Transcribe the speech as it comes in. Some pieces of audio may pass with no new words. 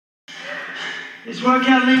This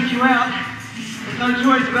workout leans you out. There's no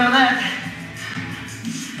choice about that.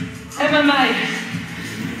 MMA.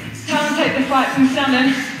 Time to take the fight from standing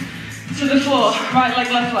to the floor. Right leg,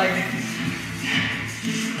 left leg.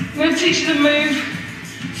 I'm going to teach you the move.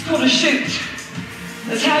 It's called a shoot.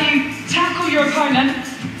 That's how you tackle your opponent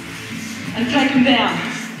and take him down.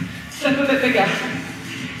 Step a bit bigger.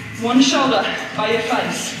 One shoulder by your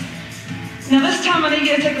face. Now this time I need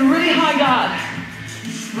you to take a really high guard.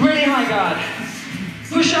 Really high guard.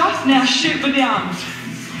 Push off, now shoot with the arms.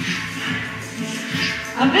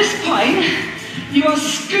 At this point, you are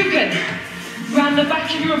scooping around the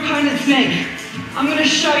back of your opponent's knee. I'm going to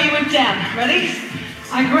show you it down. Ready?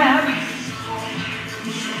 I grab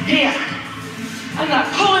here. And I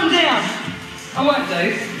pull him down. I won't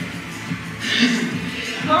do.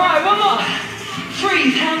 Alright, one more.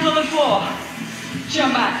 Freeze, hands on the floor.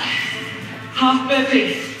 Jump back. Half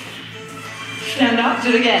burpee. Stand up, do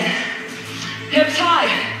it again. Hips high.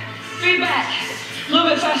 Feet back. A little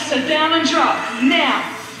bit faster. Down and drop. Now.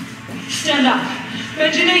 Stand up.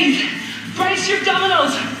 Bend your knees. Brace your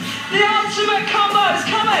abdominals. The ultimate combo is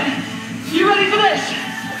coming. You ready for this?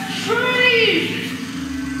 Freeze.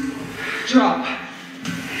 Drop.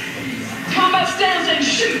 Combat stance and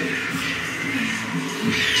shoot.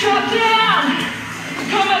 Drop down.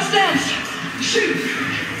 Combat stance. Shoot.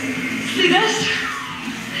 See this?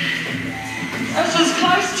 That's as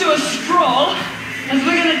close to a sprawl as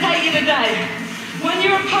we're going to take you today. When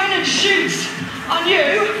your opponent shoots on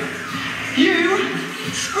you, you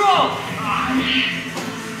sprawl.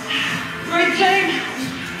 Great team.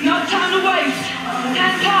 No time to waste.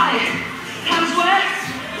 Hands high. Hands where?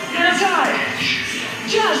 Hands high.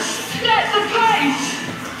 Just set the pace.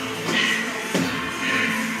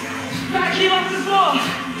 Back heel off the floor.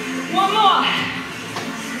 One more.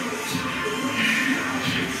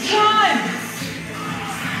 Time.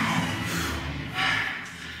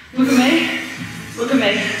 Look at me. Look at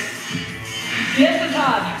me. Yes, it's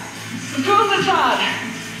hard. Of course it's hard.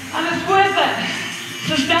 And it's worth it.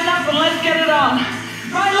 So stand up and let's get it on.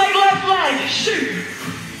 Right leg, left leg. Shoot.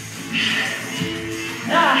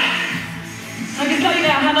 I can tell you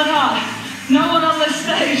now, hand on heart, no one on this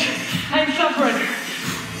stage ain't suffering.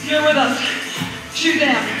 You're with us. Shoot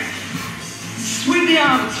down. Sweep the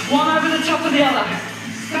arms, one over the top of the other.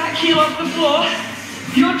 Back heel off the floor.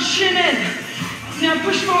 Your chin in. Now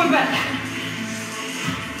push forward back.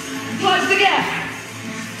 Close the gap.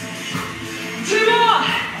 2 more.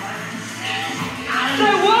 So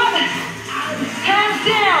what? Hands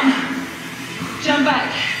down. Jump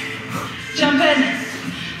back. Jump in.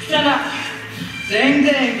 Stand up. Ding,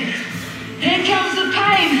 ding. Here comes the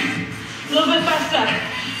pain. A little bit faster.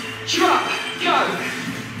 Drop. Go.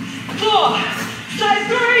 4. Stay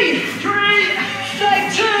 3. 3. Stay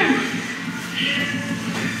 2.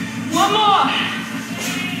 One more.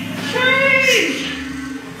 Freeze.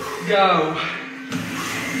 Go.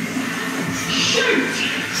 Shoot.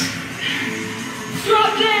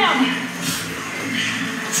 Drop down.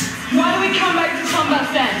 Why do we come back to combat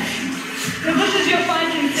stance? Because this is your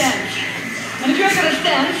fighting stance. And if you ain't got a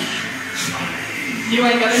stance, you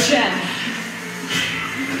ain't got a chance.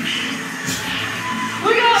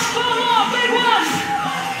 We got 4 more big ones.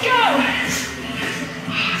 Go.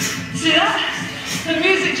 See that? The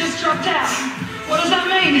music just dropped out. What does that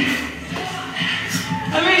mean?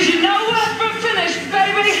 That means you know we're finished,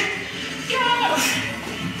 baby. Go.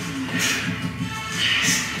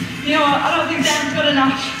 You know what? I don't think Dan's got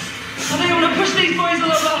enough. I think I'm going to push these boys a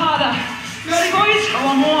little bit harder. You ready, boys?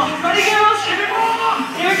 One more. Ready, girls?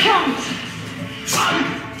 Here it comes.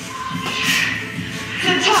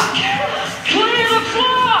 To tuck. Clear the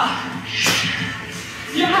floor.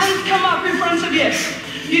 Your hands come up in front of you.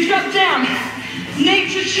 You drop down.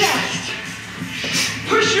 Knee to chest.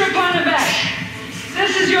 Push your opponent back.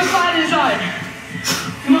 This is your fighting zone.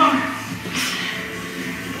 Come on.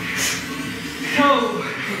 Go.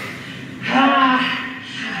 Ha.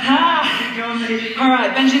 Ha. All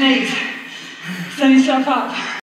right, bend your knees. Stand yourself up.